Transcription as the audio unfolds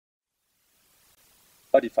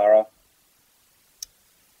Fadi Farra,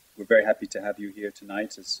 we're very happy to have you here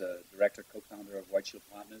tonight as Director, Co-founder of White Shield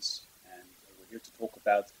Partners, and we're here to talk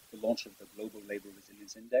about the launch of the Global Labor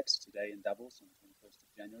Resilience Index today in Davos on the 21st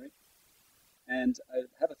of January. And I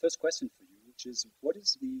have a first question for you, which is, what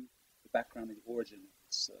is the background and the origin of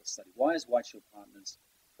this study? Why is White Shield Partners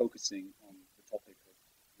focusing on the topic of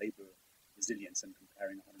labor resilience and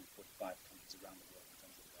comparing 145 countries around the world in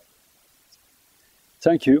terms of labor?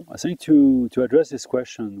 Thank you. I think to address this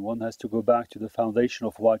question, one has to go back to the foundation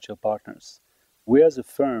of White Shield Partners. We as a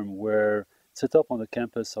firm were set up on the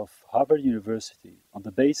campus of Harvard University on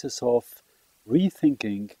the basis of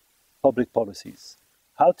rethinking public policies,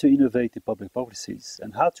 how to innovate the public policies,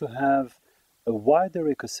 and how to have a wider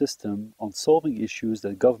ecosystem on solving issues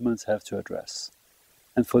that governments have to address.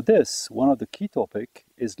 And for this, one of the key topics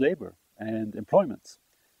is labor and employment.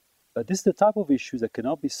 But this is the type of issue that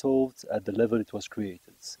cannot be solved at the level it was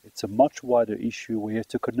created. It's a much wider issue where you have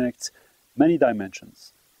to connect many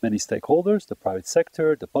dimensions, many stakeholders, the private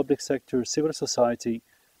sector, the public sector, civil society,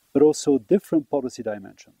 but also different policy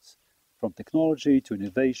dimensions, from technology to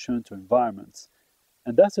innovation to environment.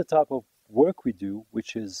 And that's the type of work we do,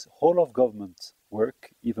 which is whole of government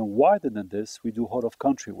work. Even wider than this, we do whole of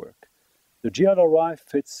country work. The GLRI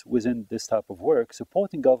fits within this type of work,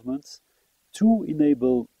 supporting governments to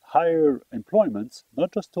enable higher employment,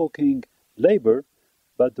 not just talking labor,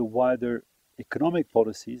 but the wider economic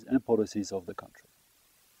policies and policies of the country.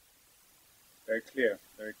 Very clear,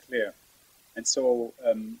 very clear. And so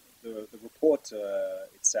the report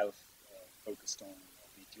itself focused on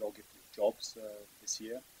the geography of jobs this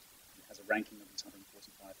year. It has a ranking of these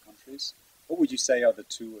 145 countries. What would you say are the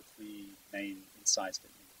 2 or 3 main insights that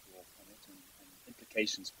you would draw from it and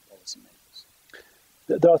implications for policymakers?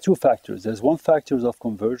 There are 2 factors. There's one factor of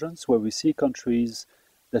convergence, where we see countries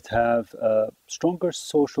that have stronger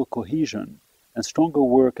social cohesion and stronger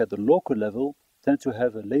work at the local level tend to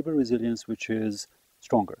have a labor resilience which is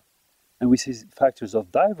stronger. And we see factors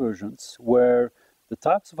of divergence, where the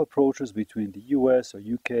types of approaches between the US or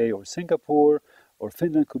UK or Singapore or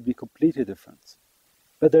Finland could be completely different.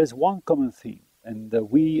 But there's one common theme, and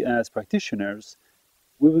we as practitioners,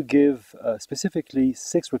 we will give specifically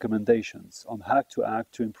 6 recommendations on how to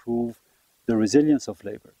act to improve the resilience of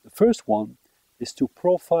labor. The first one is to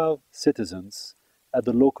profile citizens at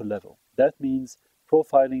the local level. That means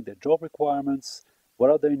profiling their job requirements,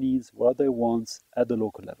 what are their needs, what are their wants at the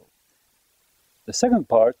local level. The second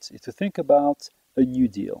part is to think about a new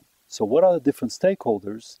deal. So what are the different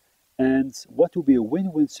stakeholders and what will be a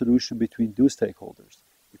win-win solution between those stakeholders?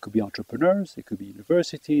 It could be entrepreneurs, it could be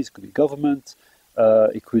universities, it could be government,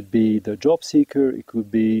 it could be the job seeker, it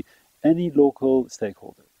could be any local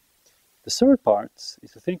stakeholder. The third part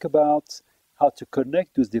is to think about how to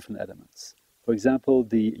connect those different elements. For example,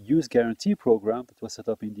 the Youth Guarantee Program that was set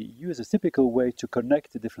up in the EU is a typical way to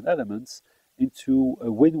connect the different elements into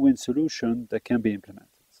a win-win solution that can be implemented.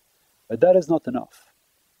 But that is not enough.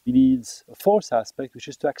 We need a fourth aspect, which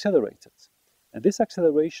is to accelerate it. And this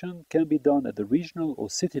acceleration can be done at the regional or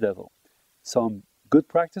city level. Some good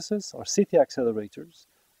practices are city accelerators,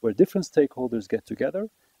 where different stakeholders get together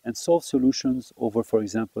and solve solutions over, for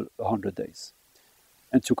example, 100 days.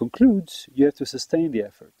 And to conclude, you have to sustain the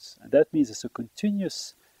efforts. And that means it's a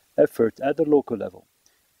continuous effort at the local level.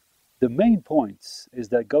 The main point is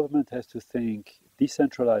that government has to think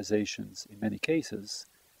decentralizations in many cases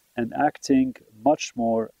and acting much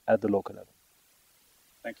more at the local level.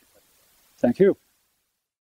 Thank you. Thank you.